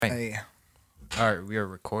Right. Hey, All right, we are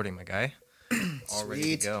recording, my guy. All ready to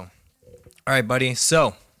sweet. go. All right, buddy.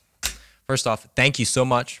 So, first off, thank you so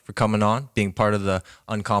much for coming on, being part of the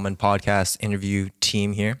Uncommon Podcast interview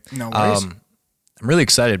team here. No worries. I'm really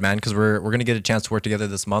excited, man, because we're gonna get a chance to work together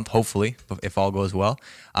this month, hopefully, if all goes well,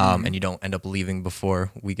 and you don't end up leaving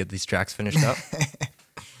before we get these tracks finished up.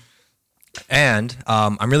 And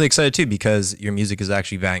I'm really excited too because your music is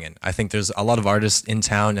actually banging. I think there's a lot of artists in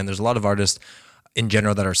town, and there's a lot of artists in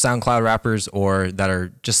general that are SoundCloud rappers or that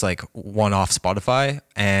are just like one-off Spotify,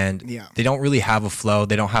 and Yeah. they don't really have a flow.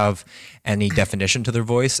 They don't have any definition to their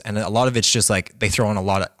voice, and a lot of it's just like they throw in a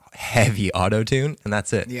lot of heavy auto tune, and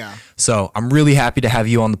that's it. Yeah. So I'm really happy to have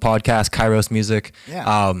you on the podcast, Kairos Music.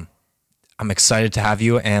 Yeah. I'm excited to have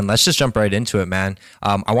you, and let's just jump right into it, man.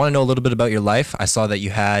 I want to know a little bit about your life. I saw that you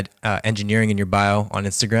had engineering in your bio on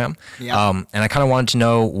Instagram, Yeah. and I kind of wanted to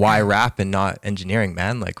know why rap and not engineering,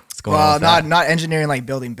 man. Like, what's going on Well, with that? not engineering like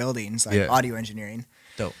building buildings, like Yeah. audio engineering.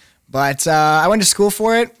 Dope. But I went to school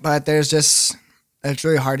for it, but it's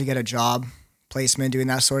really hard to get a job placement doing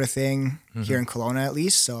that sort of thing here in Kelowna at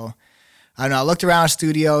least. So I don't know. I looked around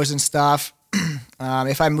studios and stuff.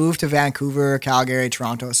 If I moved to Vancouver, Calgary,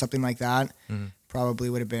 Toronto, something like that, probably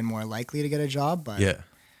would have been more likely to get a job. But Yeah.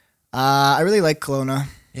 I really like Kelowna.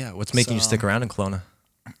 Yeah. What's making you So- stick around in Kelowna?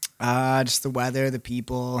 Just the weather, the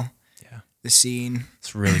people, Yeah. the scene.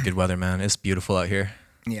 It's really good weather, man. It's beautiful out here.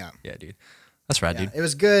 Yeah. Yeah, dude. That's rad, Yeah, dude. it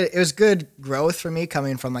was good. It was good growth for me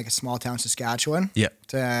coming from like a small town Saskatchewan Yeah.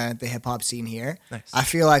 to the hip hop scene here. Nice. I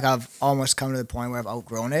feel like I've almost come to the point where I've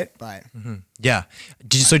outgrown it, but Yeah.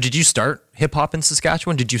 Did you start hip hop in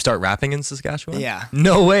Saskatchewan? Did you start rapping in Saskatchewan? Yeah.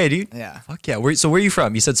 No way, dude. yeah, Fuck yeah. Where are you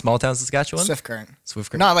from? You said small town Saskatchewan? Swift Current. Swift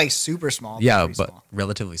Current. Not like super small. But Yeah, pretty but small.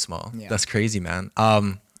 relatively small. Yeah. That's crazy, man.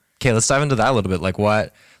 Okay, let's dive into that a little bit. Like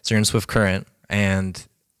what? So you're in Swift Current, and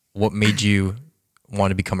what made you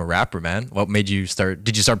want to become a rapper, man? What made you start?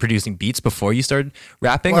 Did you start producing beats before you started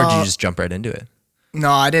rapping, or did you Well- just jump right into it?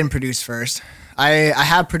 No, I didn't produce first. I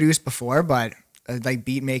have produced before, but like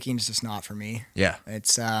beat making is just not for me. Yeah.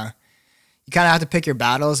 It's you kind of have to pick your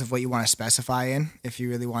battles of what you want to specify in if you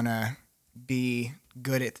really want to be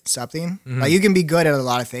good at something. Like you can be good at a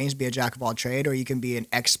lot of things, be a jack of all trade, or you can be an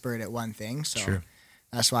expert at one thing. So True.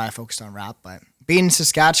 that's why I focused on rap. But being in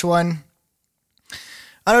Saskatchewan,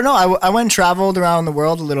 I don't know. I went and traveled around the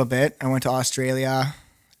world a little bit. I went to Australia,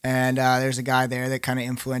 and there's a guy there that kind of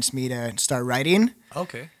influenced me to start writing.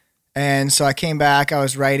 Okay. And so I came back. I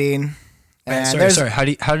was writing. And Sorry, there's sorry.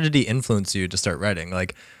 How did he influence you to start writing?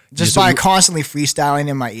 Like just by constantly freestyling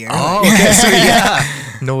in my ear. Oh, Like- okay. So yeah.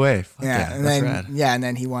 No way. Fuck yeah, yeah. and That's then rad. and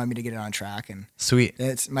then he wanted me to get it on track, and Sweet.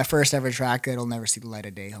 it's my first ever track that'll never see the light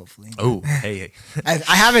of day. Hopefully, Oh, hey. I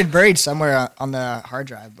have it buried somewhere on the hard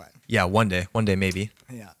drive, but Yeah, one day maybe.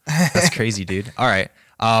 yeah. That's crazy, dude. All right.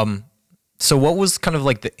 So what was kind of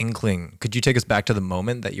like the inkling? Could you take us back to the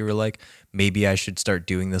moment that you were like, maybe I should start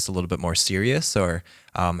doing this a little bit more serious, or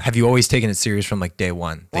have you always taken it serious from like day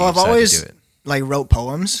one? That Well, you I've decided to always do it? like wrote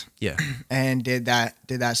poems Yeah. and did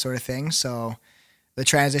that sort of thing. So the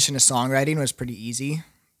transition to songwriting was pretty easy,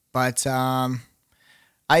 but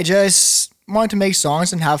I just wanted to make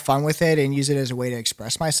songs and have fun with it and use it as a way to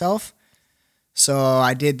express myself. So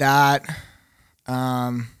I did that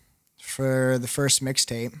for the first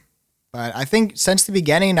mixtape. But I think since the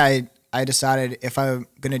beginning, I decided if I'm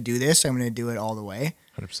gonna do this, I'm gonna do it all the way.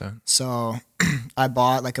 100%. So I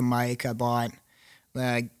bought like a mic, I bought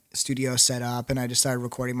like studio set up, and I just started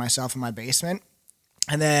recording myself in my basement.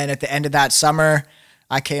 And then at the end of that summer,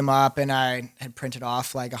 I came up and I had printed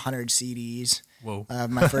off like 100 CDs Whoa. of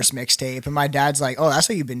my first mixtape. And my dad's like, "Oh, that's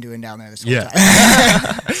what you've been doing down there this whole Yeah.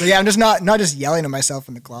 time." So yeah, I'm just not just yelling at myself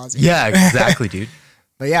in the closet. Yeah, exactly, dude.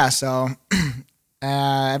 But yeah, so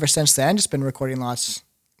ever since then, just been recording lots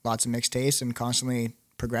of mixtapes and constantly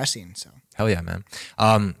progressing. So Hell yeah, man.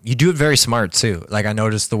 You do it very smart too. Like I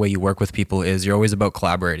noticed the way you work with people is you're always about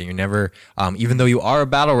collaborating. You never, even though you are a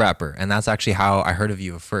battle rapper, and that's actually how I heard of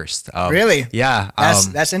you at first. Really? Yeah.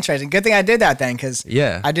 that's interesting. Good thing I did that then, because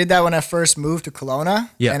Yeah. I did that when I first moved to Kelowna,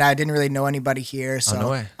 Yeah. and I didn't really know anybody here. So no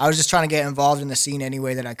way. I was just trying to get involved in the scene any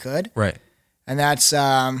way that I could. Right. And that's,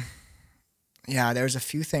 there was a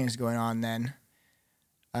few things going on then.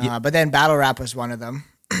 But then battle rap was one of them.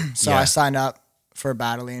 So Yeah. I signed up for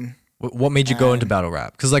battling. What made you go into battle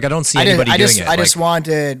rap? Because like I don't see I anybody doing it. I just Like, wanted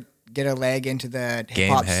to get a leg into the hip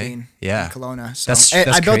hop hey? scene Yeah. in Kelowna. So That's I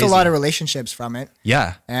built a crazy. lot of relationships from it,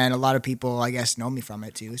 yeah. and a lot of people, I guess, know me from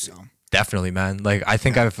it too. So Definitely, man. Like I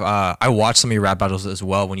think I watched some of your rap battles as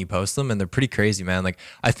well when you post them, and they're pretty crazy, man. Like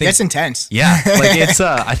I think It's intense. yeah, like it's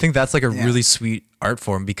I think that's like a Yeah. really sweet art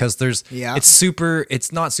form because Yeah.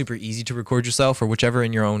 it's not super easy to record yourself or whichever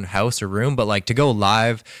in your own house or room, but like to go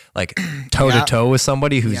live like toe to Yeah. toe with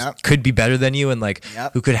somebody who's Yeah. could be better than you and like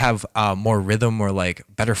Yep. who could have more rhythm or like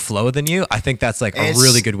better flow than you. I think that's like a It's-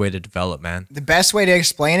 really good way to develop, man. The best way to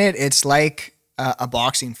explain it, it's like a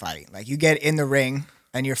boxing fight. Like you get in the ring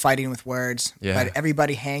and you're fighting with words, Yeah. but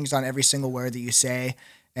everybody hangs on every single word that you say,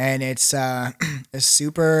 and it's it's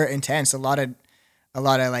super intense. A lot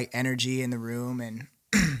of like energy in the room, and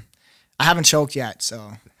I haven't choked yet,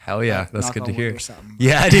 so Hell yeah, that's knock good on to wood hear. or something.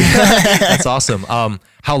 Yeah, dude. That's awesome.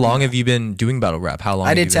 How long have you been doing battle rap? How long? I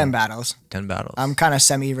have did you 10 been- battles. 10 battles. I'm kind of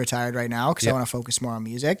semi-retired right now because Yeah. I want to focus more on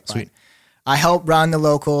music. But Sweet. I help run the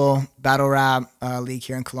local battle rap league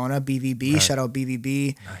here in Kelowna, BVB. Right. Shout out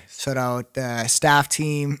BVB. Nice. Shout out the staff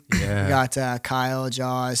team. Yeah. We got Kyle,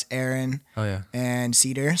 Jaws, Aaron, Oh yeah. and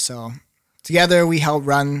Cedar. So together we help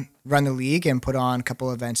run the league and put on a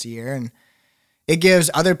couple events a year, and it gives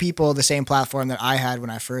other people the same platform that I had when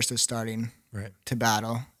I first was starting Right. to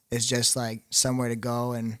battle. It's just like somewhere to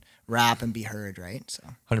go and rap and be heard, right? So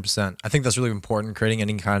 100%. I think that's really important. Creating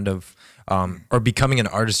any kind of or becoming an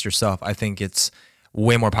artist yourself. I think it's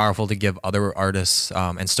way more powerful to give other artists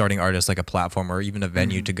and starting artists like a platform or even a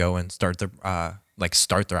venue to go and start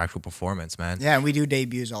their actual performance, man. yeah, and we do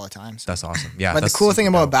debuts all the time. So. That's awesome. Yeah. But the that's cool thing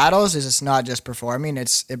super about dope. battles is it's not just performing;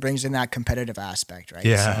 it brings in that competitive aspect, right?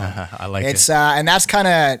 Yeah, I like It's it. and that's kind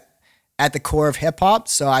of at the core of hip hop.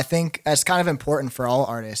 So I think that's kind of important for all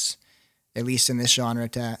artists, at least in this genre,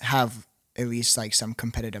 to have at least like some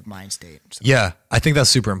competitive mind state. So, Yeah, I think that's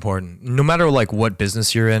super important. No matter like what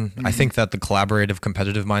business you're in, I think that the collaborative,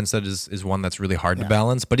 competitive mindset is one that's really hard to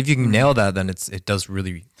balance. But if you can nail that, then it does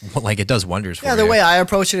really it does wonders for yeah, you. the way I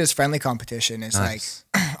approach it is friendly competition. It's Nice.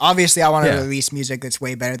 like obviously I want to Yeah. release music that's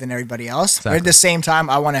way better than everybody else, but Exactly. at the same time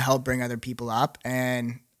I want to help bring other people up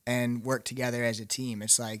and work together as a team.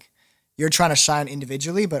 It's like you're trying to shine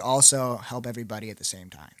individually, but also help everybody at the same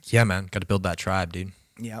time. So, Yeah, man, got to build that tribe, dude.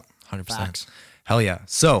 yep. 100%. Facts. Hell yeah.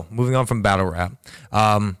 So moving on from battle rap,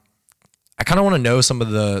 I kind of want to know some of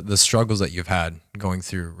the struggles that you've had going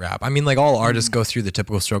through rap. I mean, like all artists go through the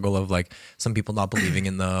typical struggle of like some people not believing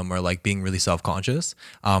in them or like being really self-conscious.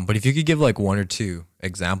 But if you could give like one or two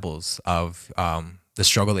examples of the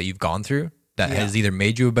struggle that you've gone through that Yeah. has either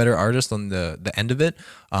made you a better artist on the end of it,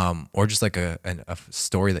 or just like a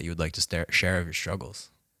story that you would like to share of your struggles.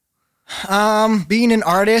 Being an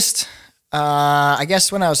artist, I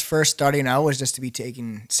guess when I was first starting out was just to be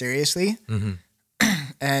taken seriously,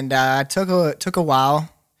 and it took a while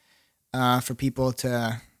for people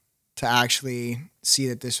to actually see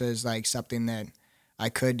that this was like something that I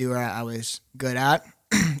could do or I was good at,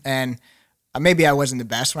 and maybe I wasn't the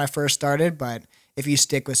best when I first started, but if you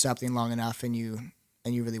stick with something long enough and you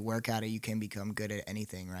really work at it, you can become good at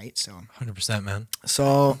anything, right? So 100%, man.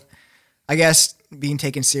 So, I guess being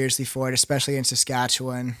taken seriously for it, especially in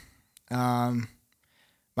Saskatchewan,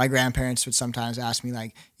 my grandparents would sometimes ask me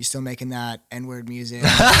like, "You still making that N-word music?" You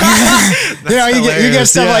get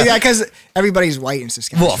hilarious, stuff yeah. like that because everybody's white in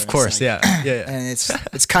Saskatchewan. Well, of It's course, like- yeah. and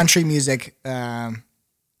it's country music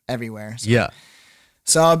everywhere. So, Yeah.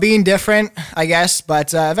 so being different, I guess,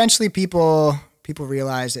 but eventually people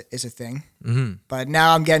realize it's a thing. Mm-hmm. But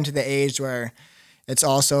now I'm getting to the age where it's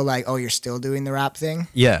also like, oh, you're still doing the rap thing.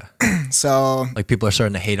 Yeah. So Like people are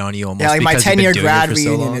starting to hate on you almost. yeah, like my because you've been 10-year doing it grad for so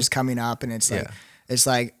reunion long. is coming up, and it's like,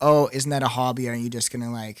 Yeah. oh, isn't that a hobby? Or are you just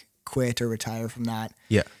gonna like quit or retire from that?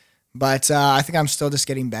 Yeah. But I think I'm still just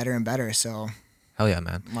getting better and better. So Hell yeah,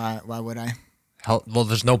 man. why would I? Well,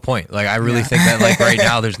 there's no point. Like I really think that like right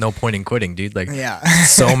now there's no point in quitting, dude. Like Yeah.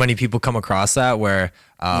 so many people come across that where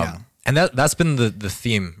Yeah. and that's been the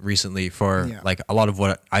theme recently for Yeah. like a lot of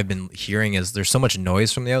what I've been hearing is there's so much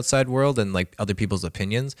noise from the outside world and like other people's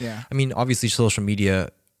opinions. Yeah. I mean, obviously social media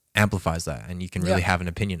amplifies that and you can really Yeah. have an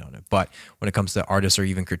opinion on it. But when it comes to artists or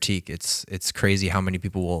even critique, it's crazy how many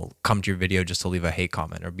people will come to your video just to leave a hate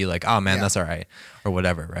comment or be like, "Oh man, Yeah. that's all right," or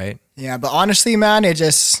whatever, right? Yeah, but honestly, man, it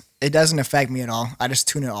doesn't affect me at all. I just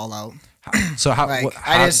tune it all out. So how, Like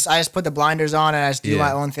how I just put the blinders on and I just do Yeah.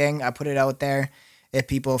 my own thing. I put it out there. If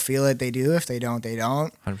people feel it, they do. If they don't, they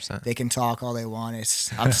don't. 100%. They can talk all they want.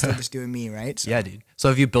 I'm still just doing me, right? So, Yeah, dude. So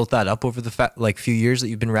have you built that up over the like few years that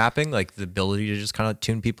you've been rapping, like the ability to just kind of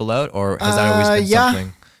tune people out, or has that always been yeah.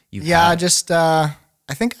 something you've Yeah, had? just I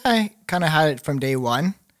think I kind of had it from day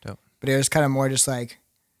one, Dope. but it was kind of more just like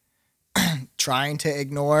trying to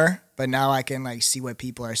ignore. But now I can like see what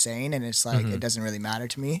people are saying, and it's like it doesn't really matter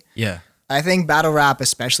to me. Yeah. I think battle rap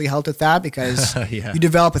especially helped with that because Yeah. you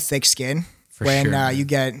develop a thick skin when sure, man. you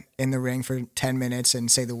get in the ring for 10 minutes and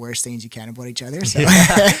say the worst things you can about each other. So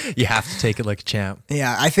You have to take it like a champ.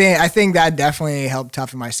 yeah, I think that definitely helped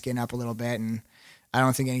toughen my skin up a little bit, and I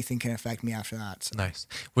don't think anything can affect me after that. So. Nice.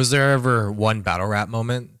 Was there ever one battle rap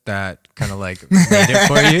moment that kind of like made it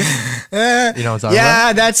for you? You know what I'm talking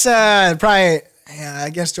about? That's probably I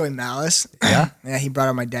guess Joey Malice. Yeah? Yeah, he brought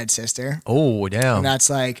up my dead sister, Oh, damn. and that's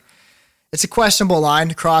like it's a questionable line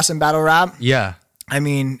to cross in battle rap. Yeah. I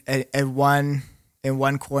mean, in one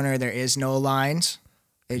corner there is no lines.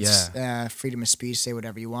 It's freedom of speech, say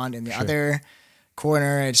whatever you want. In the other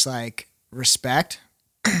corner, it's like respect,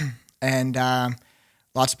 and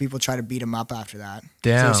lots of people try to beat him up after that.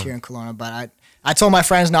 Damn. So it's here in Kelowna, but I told my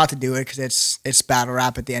friends not to do it because it's battle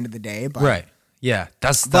rap at the end of the day. But, Right. Yeah.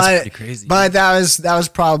 That's pretty crazy. But that was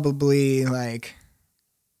probably like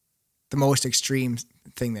the most extreme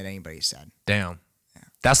thing that anybody said. Damn.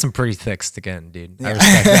 That's some pretty thick skin, dude. I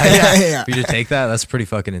respect that. Yeah. For you to take that, that's pretty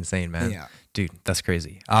fucking insane, man. Yeah. Dude, that's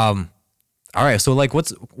crazy. All right. So like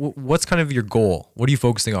what's kind of your goal? What are you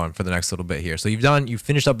focusing on for the next little bit here? So you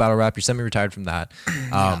finished up battle rap, you're semi-retired from that.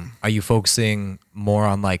 Are you focusing more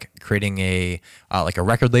on like creating a like a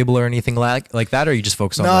record label or anything like that? Or are you just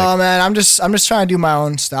focused on No, man, I'm just trying to do my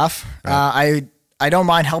own stuff. Right. I don't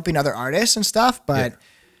mind helping other artists and stuff, but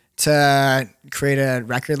to create a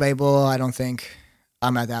record label, I don't think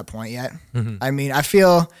I'm at that point yet. Mm-hmm. I mean, I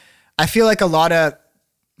feel like a lot of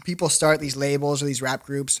people start these labels or these rap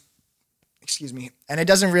groups, and it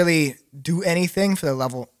doesn't really do anything for the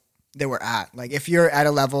level that we're at. Like if you're at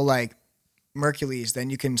a level like Mercury's, then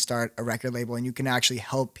you can start a record label and you can actually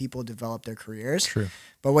help people develop their careers. True.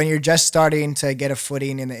 But when you're just starting to get a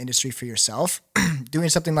footing in the industry for yourself, doing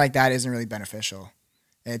something like that isn't really beneficial.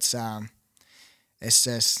 It's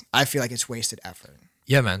just, I feel like it's wasted effort.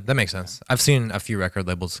 Yeah, man, that makes sense. I've seen a few record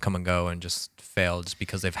labels come and go and just fail just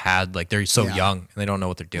because they're so young and they don't know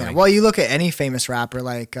what they're doing. Yeah. Well, you look at any famous rapper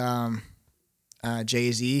like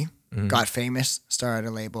Jay-Z got famous, started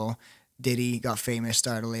a label. Diddy got famous,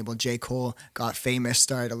 started a label. J. Cole got famous,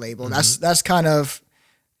 started a label. That's kind of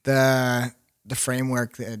the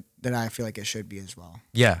framework that I feel like it should be as well.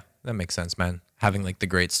 Yeah, that makes sense, man. Having like the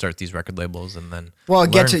greats start these record labels and then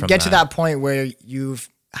get to that point where you've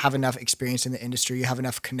have enough experience in the industry, you have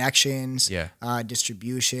enough connections,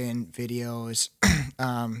 distribution, videos,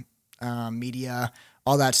 media,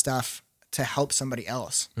 all that stuff to help somebody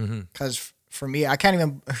else. Because for me, I can't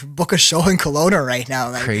even book a show in Kelowna right now.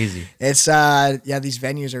 Like, crazy. It's these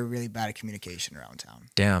venues are really bad at communication around town.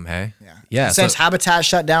 Damn, hey. Yeah. Since Habitat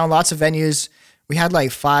shut down, lots of venues. We had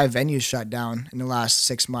like 5 venues shut down in the last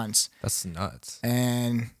 6 months. That's nuts.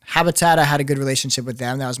 And Habitat, I had a good relationship with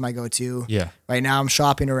them. That was my go-to. Yeah. Right now I'm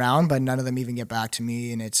shopping around, but none of them even get back to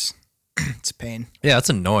me, and it's a pain. Yeah, that's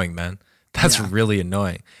annoying, man. That's really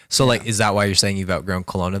annoying. So like, is that why you're saying you've outgrown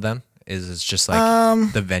Kelowna then? Is it's just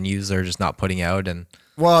like the venues are just not putting out and...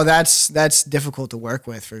 Well, that's difficult to work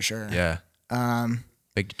with for sure. Yeah.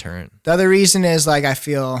 Big deterrent. The other reason is like I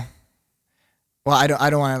feel... Well, I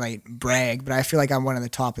don't want to like brag, but I feel like I'm one of the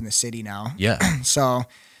top in the city now. Yeah. So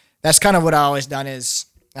that's kind of what I always done is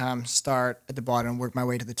start at the bottom, work my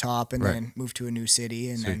way to the top, and then move to a new city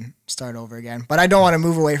and then start over again. But I don't want to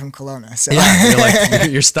move away from Kelowna. So yeah,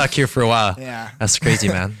 you're stuck here for a while. Yeah. That's crazy,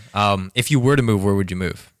 man. If you were to move, where would you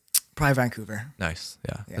move? Probably Vancouver. Nice.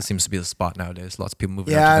 Yeah. That seems to be the spot nowadays. Lots of people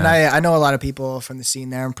moving. Yeah, and I know a lot of people from the scene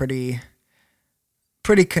there. I'm pretty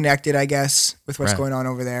connected, I guess, with what's going on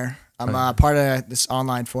over there. I'm part of this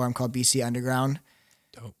online forum called BC Underground.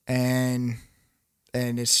 Dope. And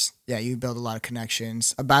it's, you build a lot of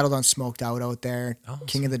connections. I battled on Smoked Out there,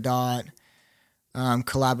 King of the Dot.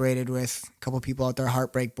 Collaborated with a couple people out there,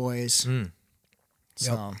 Heartbreak Boys.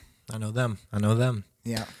 So I know them.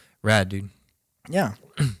 Yeah. Rad, dude. Yeah.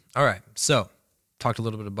 All right. So talked a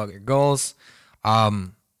little bit about your goals.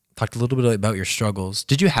 Talked a little bit about your struggles.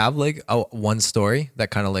 Did you have like one story that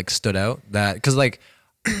kind of like stood out that, cause like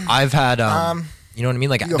I've had, you know what I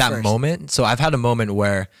mean? Like that first. Moment. So I've had a moment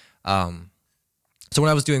where, so when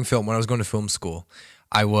I was doing film, when I was going to film school,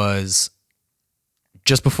 I was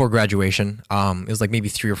just before graduation. It was like maybe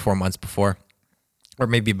 3 or 4 months before, or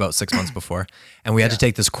maybe about 6 months before. And we had to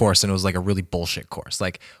take this course, and it was like a really bullshit course.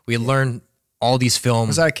 Like we had learned all these films.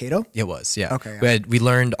 Was that at Cato? It was, yeah. Okay. Yeah. We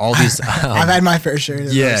learned all these. I've had my fair share.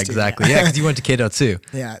 Yeah, exactly. Yeah, because you went to Cato too.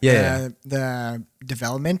 Yeah. The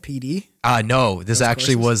development, PD? No, this Those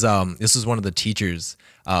actually courses? was this was one of the teachers.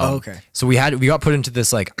 Oh, okay. So we got put into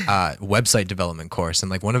this like website development course in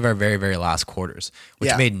like one of our very, very last quarters,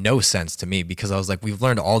 which Yeah. made no sense to me because I was like, we've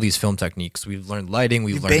learned all these film techniques, we've learned lighting,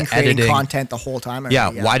 we've You've been learned creating editing. content the whole time. Yeah,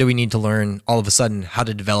 already, why do we need to learn all of a sudden how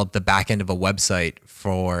to develop the back end of a website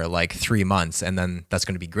for like 3 months and then that's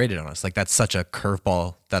going to be graded on us? Like that's such a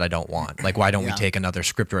curveball that I don't want. Like why don't we Yeah. take another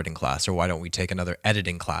script writing class or why don't we take another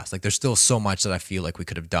editing class? Like there's still so much that I feel like we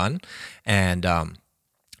could have done. And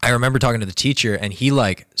I remember talking to the teacher and he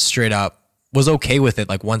like straight up was okay with it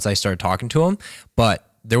like once I started talking to him, but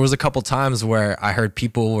there was a couple times where I heard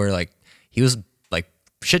people were like he was like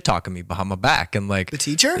shit talking me behind my back and like The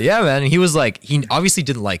teacher? yeah, man. He was like, he obviously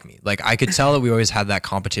didn't like me. Like I could tell that we always had that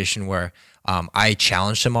competition where I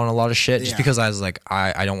challenged him on a lot of shit just Yeah. because I was like,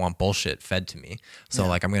 I don't want bullshit fed to me. So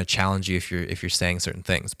like I'm gonna challenge you if you're saying certain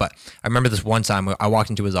things. But I remember this one time I walked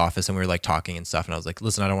into his office and we were like talking and stuff, and I was like,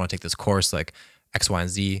 listen, I don't want to take this course like X, Y, and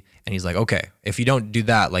Z. And he's like, okay, if you don't do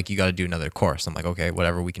that, like you got to do another course. I'm like, okay,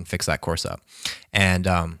 whatever, we can fix that course up. And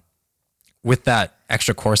with that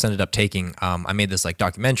extra course I ended up taking, I made this like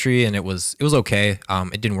documentary and it was okay.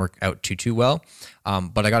 It didn't work out too well.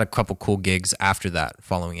 But I got a couple cool gigs after that,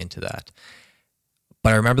 following into that.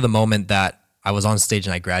 But I remember the moment that I was on stage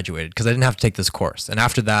and I graduated because I didn't have to take this course. And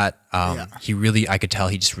after that, I could tell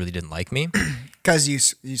he just really didn't like me. Because you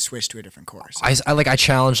switched to a different course. I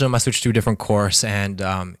challenged him. I switched to a different course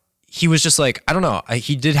and he was just like, I don't know.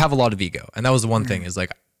 He did have a lot of ego. And that was the one thing is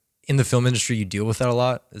like, in the film industry, you deal with that a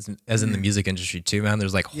lot, as in the music industry too, man.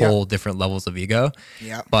 There's like whole different levels of ego.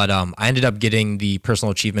 Yeah. But I ended up getting the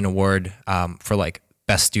Personal Achievement Award for like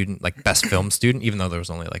best student, like best film student, even though there was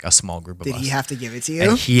only like a small group of us. Did he have to give it to you?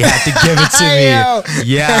 And he had to give it to Yo. me.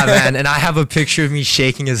 Yeah, man. And I have a picture of me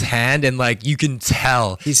shaking his hand, and like you can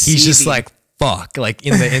tell he's just seething. like fuck, like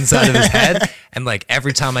in the inside of his head. And like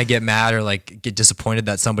every time I get mad or like get disappointed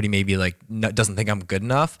that somebody maybe like doesn't think I'm good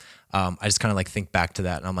enough, I just kind of like think back to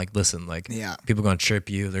that, and I'm like, listen, like people are gonna chirp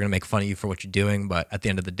you, they're gonna make fun of you for what you're doing, but at the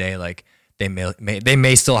end of the day, like they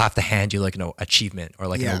may still have to hand you like an achievement or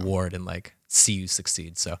like an award and like see you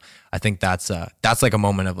succeed. So I think that's like a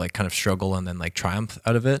moment of like kind of struggle and then like triumph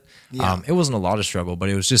out of it. It wasn't a lot of struggle, but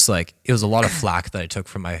it was just like it was a lot of flack that I took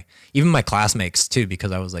from even my classmates too,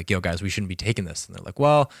 because I was like, yo guys, we shouldn't be taking this, and they're like,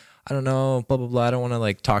 well, I don't know, blah blah blah, I don't want to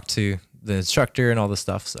like talk to the instructor and all this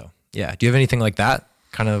stuff. So yeah, do you have anything like that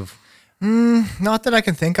kind of? Not that I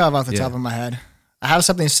can think of off the top of my head. I have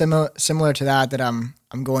something similar to that I'm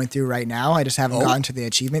going through right now. I just haven't gotten to the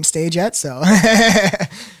achievement stage yet. So,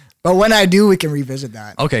 but when I do, we can revisit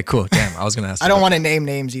that. Okay, cool. Damn, I was gonna ask. I don't want to name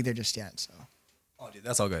names either just yet. So. Oh, dude,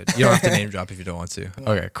 that's all good. You don't have to name drop if you don't want to.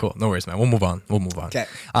 Okay, cool. No worries, man. We'll move on. Okay.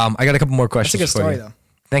 I got a couple more questions. That's a good for story, you. though.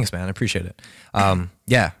 Thanks, man. I appreciate it.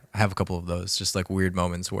 Yeah, I have a couple of those, just like weird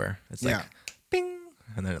moments where it's like, bing,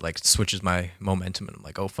 and then it like switches my momentum, and I'm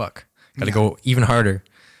like, oh fuck, gotta go even harder.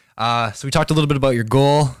 So we talked a little bit about your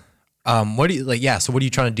goal. What do you like? Yeah. So what are you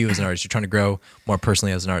trying to do as an artist? You're trying to grow more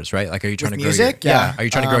personally as an artist, right? Like, are you trying to grow music? Your, Yeah. Are you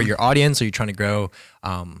trying to grow your audience? Are you trying to grow,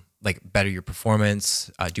 like better your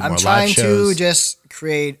performance? Do more I'm live trying shows? to just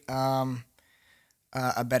create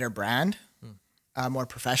a better brand, a more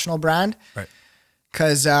professional brand. Right.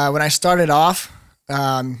 Because when I started off,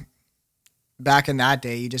 back in that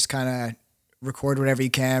day, you just kind of record whatever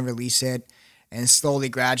you can, release it, and slowly,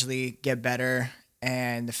 gradually get better.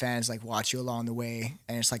 And the fans like watch you along the way,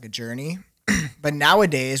 and it's like a journey. But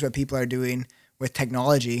nowadays, what people are doing with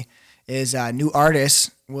technology is new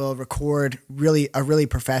artists will record a really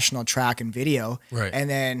professional track and video, Right. and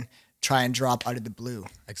then try and drop out of the blue,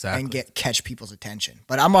 Exactly. and catch people's attention.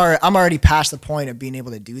 But I'm already past the point of being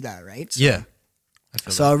able to do that, right? So, Yeah. I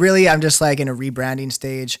feel so really, I'm just like in a rebranding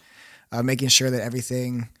stage, making sure that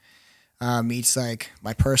everything meets like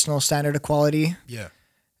my personal standard of quality. Yeah.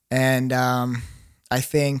 And I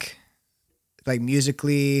think like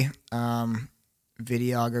musically,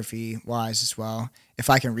 videography wise as well, if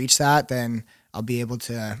I can reach that, then I'll be able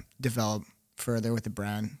to develop further with the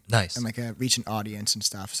brand. Nice. And like reach an audience and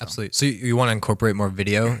stuff. So. Absolutely. So you want to incorporate more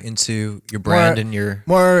video into your brand and your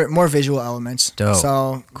more visual elements. Dope.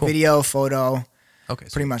 So Cool. video, photo, okay,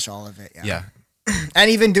 pretty much all of it. yeah. And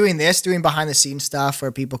even doing behind the scenes stuff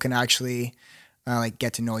where people can actually like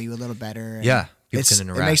get to know you a little better. And Yeah, people can it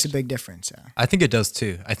interact. makes a big difference. Yeah. I think it does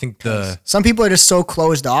too. I think Some people are just so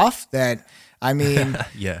closed off that, I mean,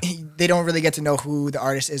 yeah. they don't really get to know who the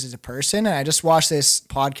artist is as a person. And I just watched this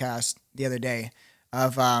podcast the other day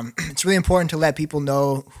of it's really important to let people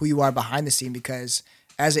know who you are behind the scene, because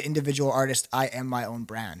as an individual artist, I am my own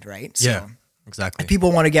brand, right? So Yeah, exactly. if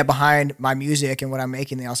people want to get behind my music and what I'm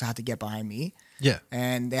making, they also have to get behind me. Yeah.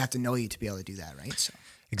 And they have to know you to be able to do that, right? So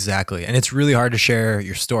Exactly. And it's really hard to share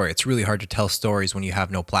your story. It's really hard to tell stories when you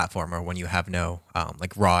have no platform or when you have no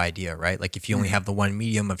like raw idea, right? Like if you only have the one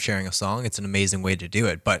medium of sharing a song, it's an amazing way to do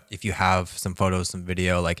it. But if you have some photos, some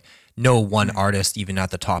video, like no one artist, even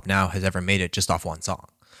at the top now, has ever made it just off one song.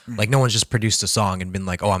 Like no one's just produced a song and been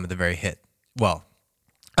like, oh, I'm at the very hit. Well,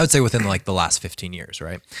 I would say within like the last 15 years,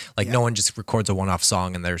 right? Like no one just records a one-off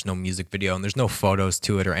song and there's no music video and there's no photos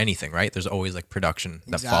to it or anything, right? There's always like production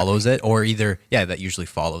that follows it, or either, that usually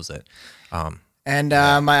follows it. And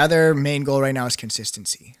my other main goal right now is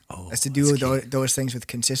consistency. Oh, is to do those things with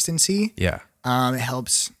consistency. Yeah. It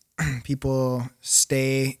helps people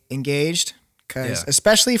stay engaged, because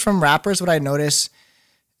especially from rappers, what I notice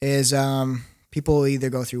is people either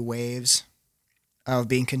go through waves of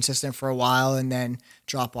being consistent for a while and then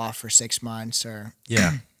drop off for 6 months, or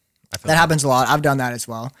that happens a lot. I've done that as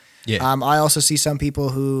well. Yeah. I also see some people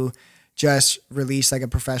who just release like a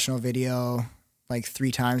professional video like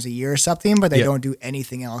 3 times a year or something, but they don't do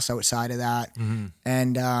anything else outside of that. Mm-hmm.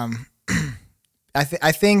 And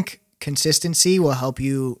I think consistency will help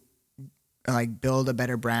you like build a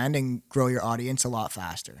better brand and grow your audience a lot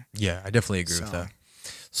faster. Yeah, I definitely agree with that.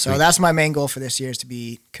 So that's my main goal for this year, is to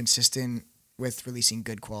be consistent with releasing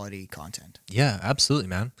good quality content. Yeah, absolutely,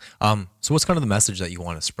 man. So what's kind of the message that you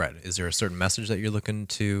want to spread? Is there a certain message that you're looking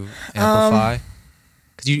to amplify?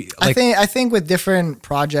 Because I think with different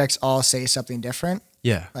projects, I'll say something different.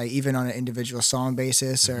 Yeah. Like even on an individual song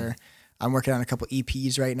basis, or I'm working on a couple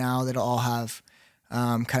EPs right now that'll all have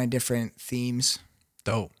kind of different themes.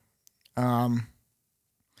 Dope. Yeah,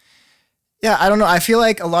 I don't know. I feel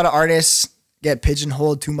like a lot of artists get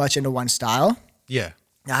pigeonholed too much into one style. Yeah.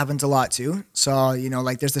 That happens a lot too. So,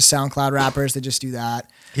 like there's the SoundCloud rappers that just do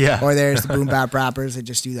that. Yeah. Or there's the boom bap rappers that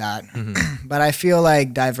just do that. Mm-hmm. But I feel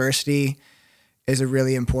like diversity is a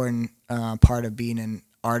really important part of being an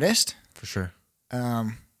artist. For sure.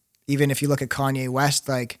 Even if you look at Kanye West,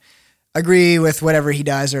 like agree with whatever he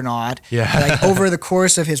does or not. Yeah. Like over the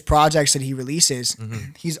course of his projects that he releases,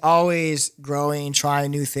 he's always growing,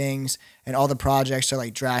 trying new things, and all the projects are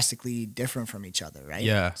like drastically different from each other, right?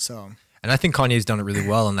 Yeah. So, and I think Kanye's done it really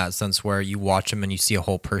well in that sense, where you watch him and you see a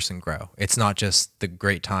whole person grow. It's not just the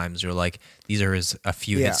great times or like these are a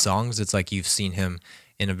few hit songs. It's like you've seen him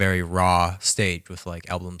in a very raw stage with like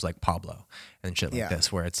albums like Pablo and shit like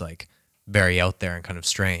this, where it's like very out there and kind of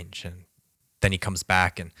strange. And then he comes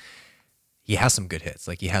back and he has some good hits.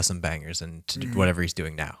 Like he has some bangers and whatever he's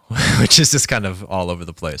doing now, which is just kind of all over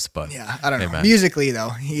the place. But yeah, I don't know. Man. Musically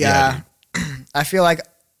though, I feel like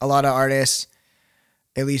a lot of artists,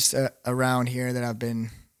 at least around here that I've been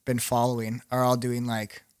following, are all doing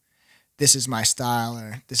like, this is my style,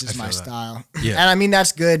 or this is my style. Yeah. And I mean,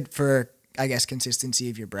 that's good for, I guess, consistency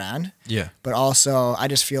of your brand. Yeah. But also, I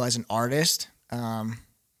just feel as an artist,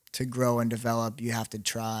 to grow and develop, you have to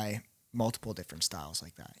try multiple different styles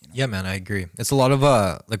like that. Yeah, man, I agree. It's a lot of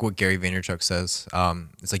like what Gary Vaynerchuk says.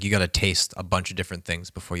 It's like you got to taste a bunch of different things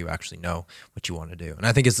before you actually know what you want to do. And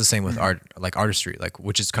I think it's the same with art, like artistry, like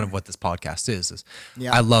which is kind of what this podcast is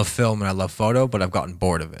I love film and I love photo, but I've gotten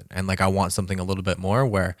bored of it. And like I want something a little bit more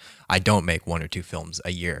where I don't make 1 or 2 films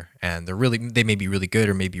a year, and they may be really good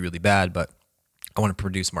or maybe really bad, but I want to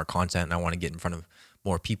produce more content and I want to get in front of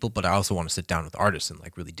more people, but I also want to sit down with artists and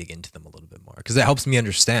like really dig into them a little bit more, because it helps me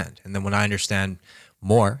understand. And then when I understand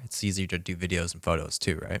more, it's easier to do videos and photos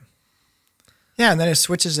too, right? Yeah, and then it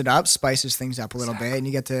switches it up, spices things up a little bit, and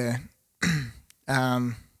you get to,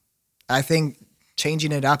 I think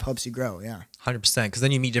changing it up helps you grow. Yeah. 100%. Because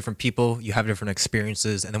then you meet different people, you have different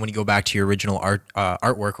experiences, and then when you go back to your original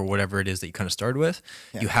artwork or whatever it is that you kind of started with,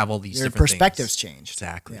 you have all these your different perspectives things. change.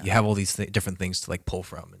 Exactly. You have all these different things to like pull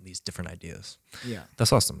from and these different ideas. Yeah.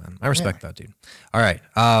 That's awesome, man. I respect that, dude. All right.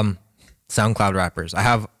 SoundCloud rappers. I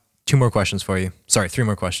have 2 more questions for you. Sorry, 3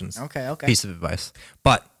 more questions. Okay. Piece of advice.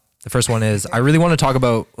 But the first one is, I really want to talk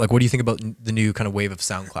about like, what do you think about the new kind of wave of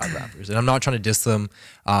SoundCloud rappers? And I'm not trying to diss them,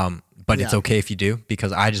 but it's okay if you do,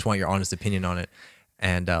 because I just want your honest opinion on it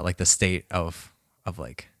and like the state of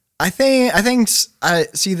like. I think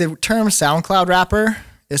see the term SoundCloud rapper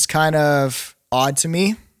is kind of odd to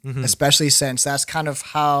me, especially since that's kind of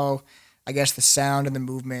how I guess the sound and the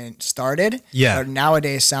movement started. Yeah. But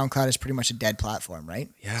nowadays SoundCloud is pretty much a dead platform, right?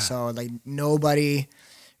 Yeah. So like nobody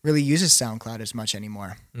really uses SoundCloud as much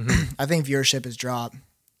anymore. I think viewership has dropped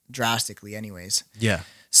drastically anyways. Yeah.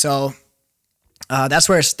 So that's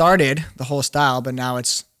where it started, the whole style, but now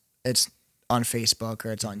it's on Facebook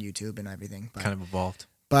or it's on YouTube and everything. But, kind of evolved.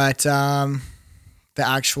 But the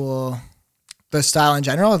actual The style in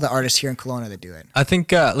general, or the artists here in Kelowna that do it? I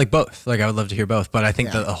think like both. Like I would love to hear both, but I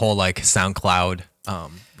think the whole like SoundCloud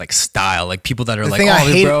like style, like people that are like,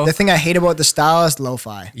 bro. The thing I hate about the style is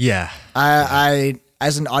lo-fi. Yeah. I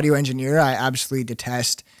as an audio engineer, I absolutely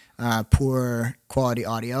detest poor quality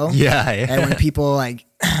audio. Yeah. And when people like,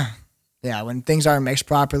 when things aren't mixed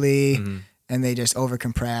properly and they just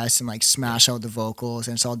overcompress and like smash out the vocals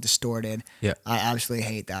and it's all distorted. Yeah. I absolutely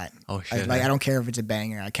hate that. Oh shit. I don't care if it's a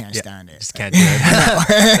banger. I can't stand it. Just can't do it.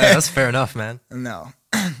 Yeah, that's fair enough, man. No.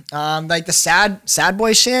 Like the sad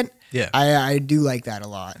boy shit. Yeah. I do like that a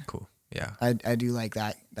lot. Cool. Yeah. I do like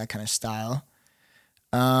that kind of style.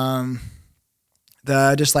 The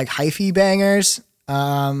just like hyphy bangers,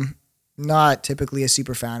 not typically a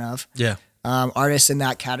super fan of. Yeah. Artists in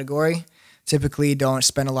that category typically don't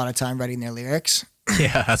spend a lot of time writing their lyrics.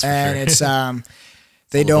 Yeah, that's for and sure. It's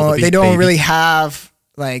they all about the don't beat, baby. really have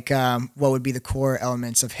like what would be the core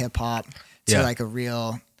elements of hip hop to like a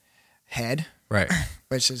real head. Right.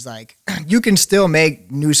 Which is like you can still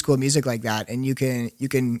make new school music like that, and you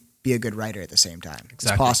can be a good writer at the same time.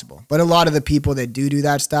 Exactly. It's possible. But a lot of the people that do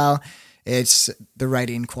that style, it's the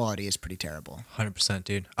writing quality is pretty terrible. 100%,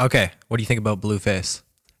 dude. Okay, what do you think about Blueface?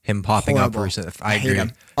 Him popping Horrible. up recently. I hate agree.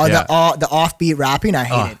 him. Yeah. The offbeat rapping, I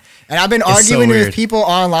hate it. And I've been so arguing weird. with people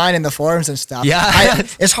online in the forums and stuff. Yeah.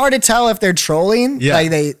 It's hard to tell if they're trolling. Yeah.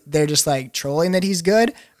 Like they're just like trolling that he's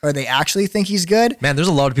good, or they actually think he's good. Man, there's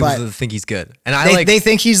a lot of people But that think he's good, and they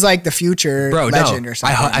think he's like the future legend or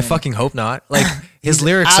something. I fucking hope not. Like his He's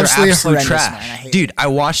lyrics are absolutely absolute horrendous, trash, man. I hate dude. I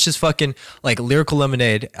watched his fucking like Lyrical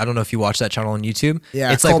Lemonade. I don't know if you watch that channel on YouTube.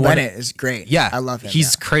 Yeah, it's Cole like Bennett is great. Yeah, I love him.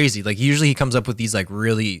 He's crazy. Like usually he comes up with these like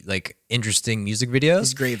really like interesting music videos.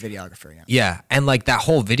 He's a great videographer. Yeah. Yeah, and like that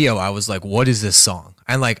whole video, I was like, "What is this song?"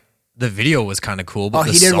 And like the video was kind of cool. But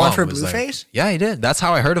he the did one song for was, like- Blueface? yeah, he did. That's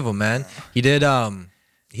how I heard of him, man. He did.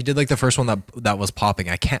 He did like the first one that was popping.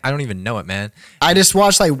 I don't even know it, man. I just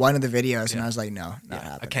watched like one of the videos and I was like, no, not I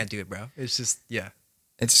happening. can't do it, bro. It's just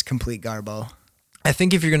It's complete garbo. I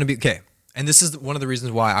think if you're gonna be okay, and this is one of the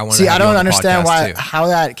reasons why I want to See, I have you don't on the understand podcast, too. how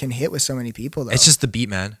that can hit with so many people though. It's just the beat,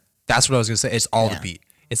 man. That's what I was gonna say. It's all the beat.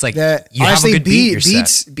 It's like you honestly, have a good beat. You're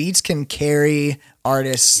set. beats can carry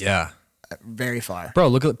artists Yeah, very far. bro.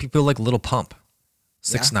 Look at people like Little Pump,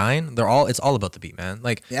 6ix9ine. It's all about the beat, man.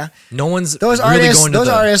 Like no one's Those really artists, going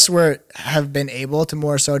to artists have been able to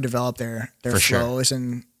more so develop their For sure. flows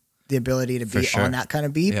and the ability to be sure. on that kind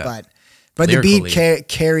of beat, Yeah. but the beat Lyrically.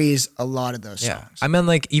 carries a lot of those songs. I mean,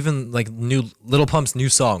 like even like new Little Pump's new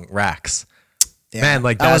song Racks. Yeah. Man,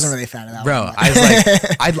 like I wasn't really a fan of that bro. one. I was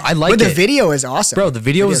like, I like But it. the video is awesome. Bro, the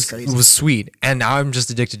video Video's crazy. was sweet, and now I'm just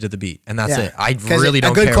addicted to the beat, and that's it. I 'Cause really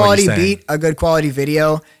don't a good care quality what he's saying. beat, a good quality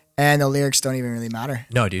video, and the lyrics don't even really matter.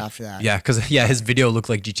 No, dude. After that, Yeah, because his video looked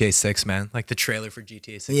like GTA 6, man. Like the trailer for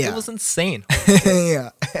GTA 6. Yeah. It was insane. yeah.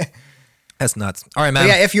 That's nuts. All right, man. But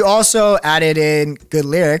yeah, if you also added in good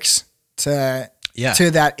lyrics to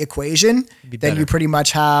that equation, then better. you pretty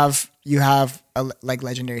much have a like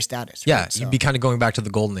legendary status. Yeah, right? you'd be kind of going back to the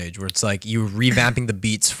golden age where it's like you're revamping the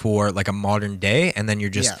beats for like a modern day, and then you're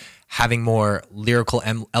just having more lyrical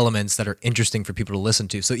elements that are interesting for people to listen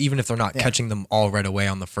to. So even if they're not catching them all right away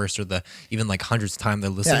on the first or the even like hundredth time they're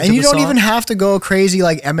listening to and you the don't song. even have to go crazy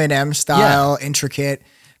like Eminem style, intricate.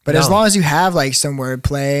 But as long as you have like some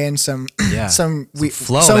wordplay and some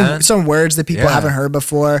flow, man. some words that people haven't heard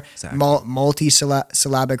before, Exactly.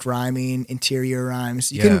 multi-syllabic rhyming, interior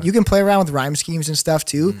rhymes. You can play around with rhyme schemes and stuff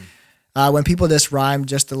too. When people just rhyme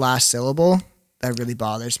just the last syllable, that really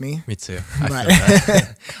bothers me. Me too. I feel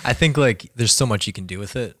that. I think like there's so much you can do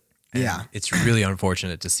with it. And it's really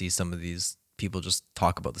unfortunate to see some of these people just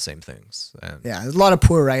talk about the same things. And there's a lot of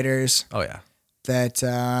poor writers. Oh yeah. That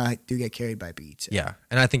do get carried by beats. Yeah,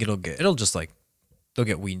 and I think they'll get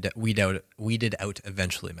weeded out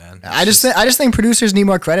eventually, man. I just think producers need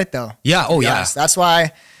more credit though. Yeah. Oh yeah. Honest.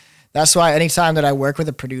 That's why anytime that I work with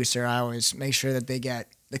a producer, I always make sure that they get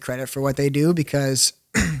the credit for what they do, because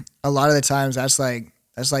a lot of the times that's like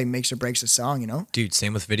makes or breaks a song, you know? Dude,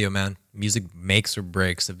 same with video, man. Music makes or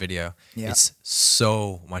breaks a video. Yeah. It's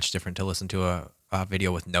so much different to listen to a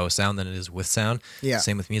video with no sound than it is with sound. Yeah.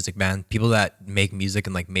 Same with music, man. People that make music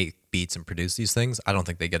and like make beats and produce these things, I don't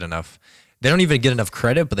think they get enough. They don't even get enough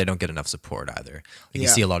credit, but they don't get enough support either. Like you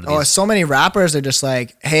see a lot of these. Oh, so many rappers are just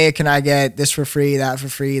like, hey, can I get this for free, that for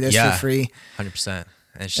free, this for free? 100%.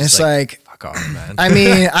 And it's just like fuck off, man.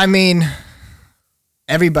 I mean,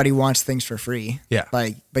 everybody wants things for free. Yeah.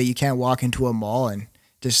 But you can't walk into a mall and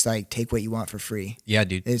just like take what you want for free. Yeah,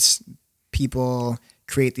 dude. It's people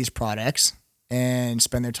create these products and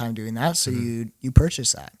spend their time doing that. So you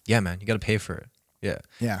purchase that. Yeah, man. You got to pay for it. Yeah.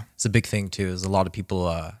 Yeah. It's a big thing too, is a lot of people,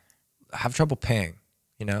 have trouble paying.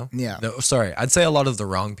 You know? Yeah. No, sorry, I'd say a lot of the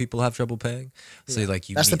wrong people have trouble paying. So like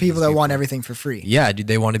That's the people that want everything for free. Yeah, dude,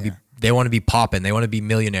 they want to be popping. They want to be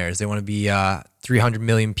millionaires. They want to be 300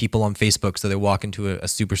 million people on Facebook. So they walk into a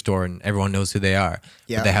superstore and everyone knows who they are.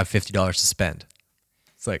 Yeah. But they have $50 to spend.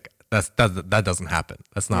 It's like that doesn't happen.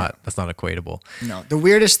 That's not equatable. No. The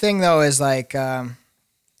weirdest thing though is like in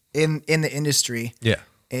the industry. Yeah.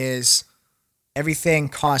 Is everything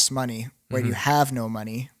costs money when you have no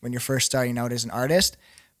money when you're first starting out as an artist.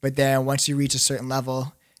 But then once you reach a certain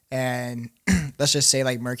level and let's just say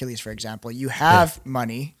like Mercury's, for example, you have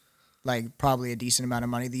money, like probably a decent amount of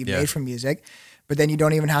money that you made from music, but then you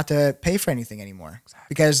don't even have to pay for anything anymore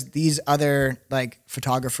because these other like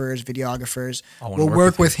photographers, videographers will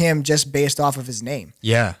work with him just based off of his name.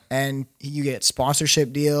 Yeah. And you get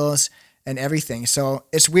sponsorship deals and everything. So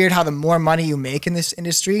it's weird how the more money you make in this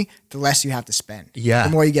industry, the less you have to spend. Yeah.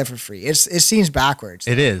 The more you get for free. It seems backwards.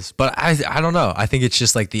 It is. But I don't know. I think it's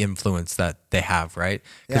just like the influence that they have, right?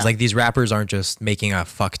 Because like these rappers aren't just making a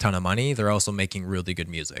fuck ton of money. They're also making really good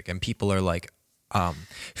music. And people are like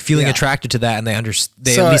feeling attracted to that, and they understand.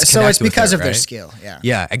 They at least connect it's because with it, of their right? skill. Yeah.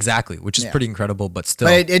 Yeah, exactly. Which is pretty incredible, but still.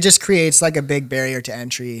 But it just creates like a big barrier to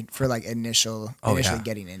entry for like initially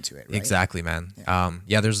getting into it. Right? Exactly, man.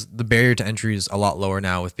 There's the barrier to entry is a lot lower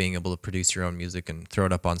now with being able to produce your own music and throw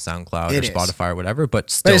it up on SoundCloud or Spotify or whatever. But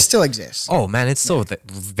still, it still exists. Oh man, it's still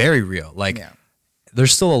very real. Like.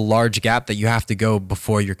 There's still a large gap that you have to go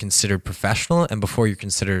before you're considered professional and before you're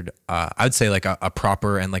considered, I'd say like a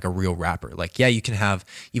proper and like a real rapper. Like, yeah, you can have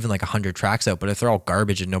even like 100 tracks out, but if they're all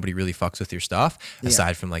garbage and nobody really fucks with your stuff,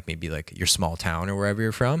 aside from like maybe like your small town or wherever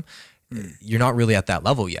you're from, you're not really at that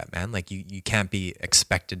level yet, man. Like you can't be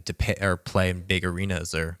expected to pay or play in big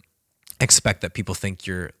arenas or expect that people think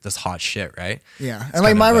you're this hot shit, right? Yeah. And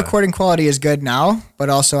like my recording quality is good now,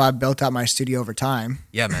 but also I've built out my studio over time.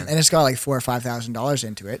 Yeah, man. And it's got like $4,000 or $5,000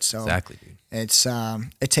 into it. So exactly, dude. It's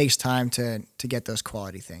it takes time to get those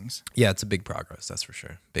quality things. Yeah, it's a big progress, that's for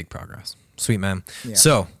sure. Big progress. Sweet, man. Yeah.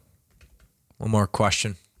 So one more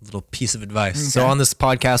question. Little piece of advice. Okay. So on this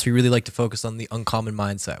podcast, we really like to focus on the uncommon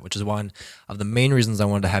mindset, which is one of the main reasons I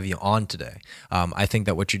wanted to have you on today. I think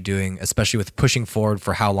that what you're doing, especially with pushing forward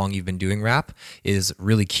for how long you've been doing rap, is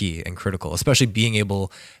really key and critical, especially being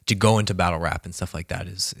able to go into battle rap and stuff like that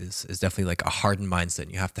is definitely like a hardened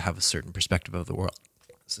mindset. You have to have a certain perspective of the world.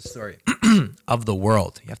 Of the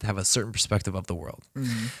world. You have to have a certain perspective of the world.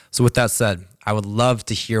 Mm-hmm. So with that said, I would love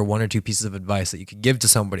to hear one or two pieces of advice that you could give to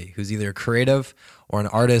somebody who's either a creative or an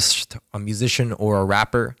artist, a musician or a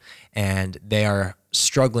rapper, and they are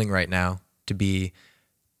struggling right now to be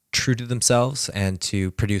true to themselves and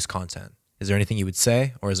to produce content. Is there anything you would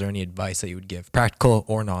say, or is there any advice that you would give, practical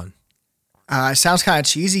or non? It sounds kind of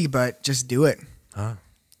cheesy, but just do it.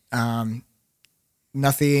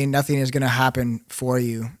 Nothing is going to happen for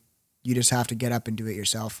you. You just have to get up and do it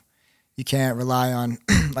yourself. You can't rely on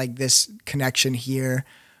like this connection here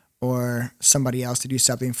or somebody else to do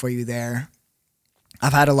something for you there.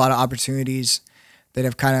 I've had a lot of opportunities that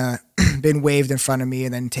have kind of been waved in front of me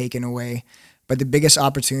and then taken away. But the biggest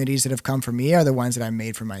opportunities that have come for me are the ones that I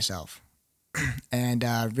made for myself. And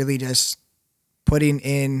really just putting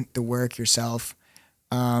in the work yourself.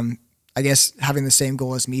 I guess having the same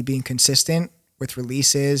goal as me, being consistent with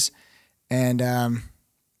releases and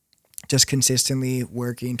just consistently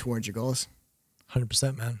working towards your goals.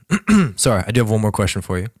 100%, man. Sorry, I do have one more question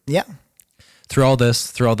for you. Yeah. Through all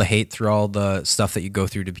this, through all the hate, through all the stuff that you go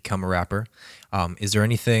through to become a rapper, is there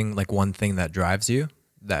anything, like one thing that drives you,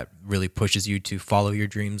 that really pushes you to follow your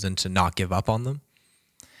dreams and to not give up on them?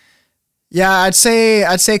 Yeah, I'd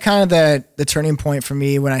say kind of the turning point for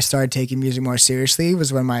me when I started taking music more seriously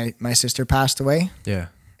was when my sister passed away. Yeah.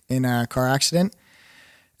 In a car accident.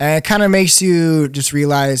 And it kind of makes you just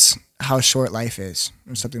realize how short life is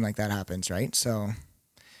when something like that happens, right? So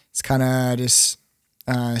it's kind of just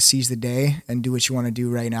seize the day and do what you want to do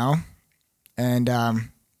right now. And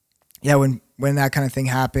when that kind of thing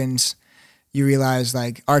happens, you realize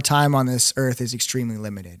like our time on this earth is extremely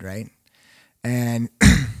limited, right? And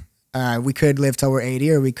we could live till we're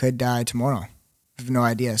 80 or we could die tomorrow. I have no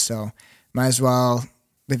idea. So might as well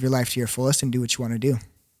live your life to your fullest and do what you want to do.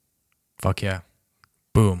 Fuck yeah.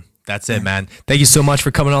 Boom. That's it, man. Thank you so much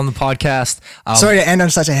for coming on the podcast. Sorry to end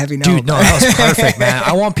on such a heavy note. Dude, no, that was perfect, man.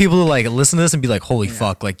 I want people to like listen to this and be like, holy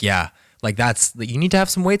fuck. Like, yeah, like that's, you need to have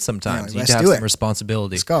some weight sometimes. You need to have some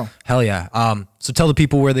responsibility. Let's go. Hell yeah. So tell the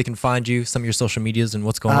people where they can find you, some of your social medias and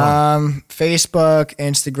what's going on. Facebook,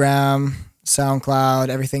 Instagram, SoundCloud,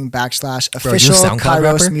 everything / official SoundCloud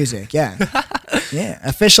Kairos rapper? Music. Yeah. Yeah.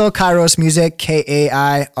 Official Kairos Music,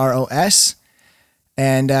 Kairos.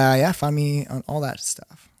 And find me on all that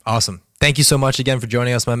stuff. Awesome. Thank you so much again for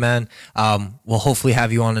joining us, my man. We'll hopefully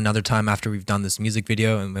have you on another time after we've done this music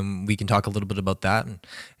video, and then we can talk a little bit about that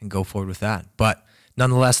and go forward with that. But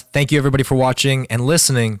nonetheless, thank you everybody for watching and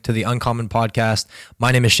listening to the Uncommon Podcast.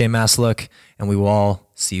 My name is Shane Maslook, and we will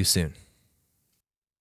all see you soon.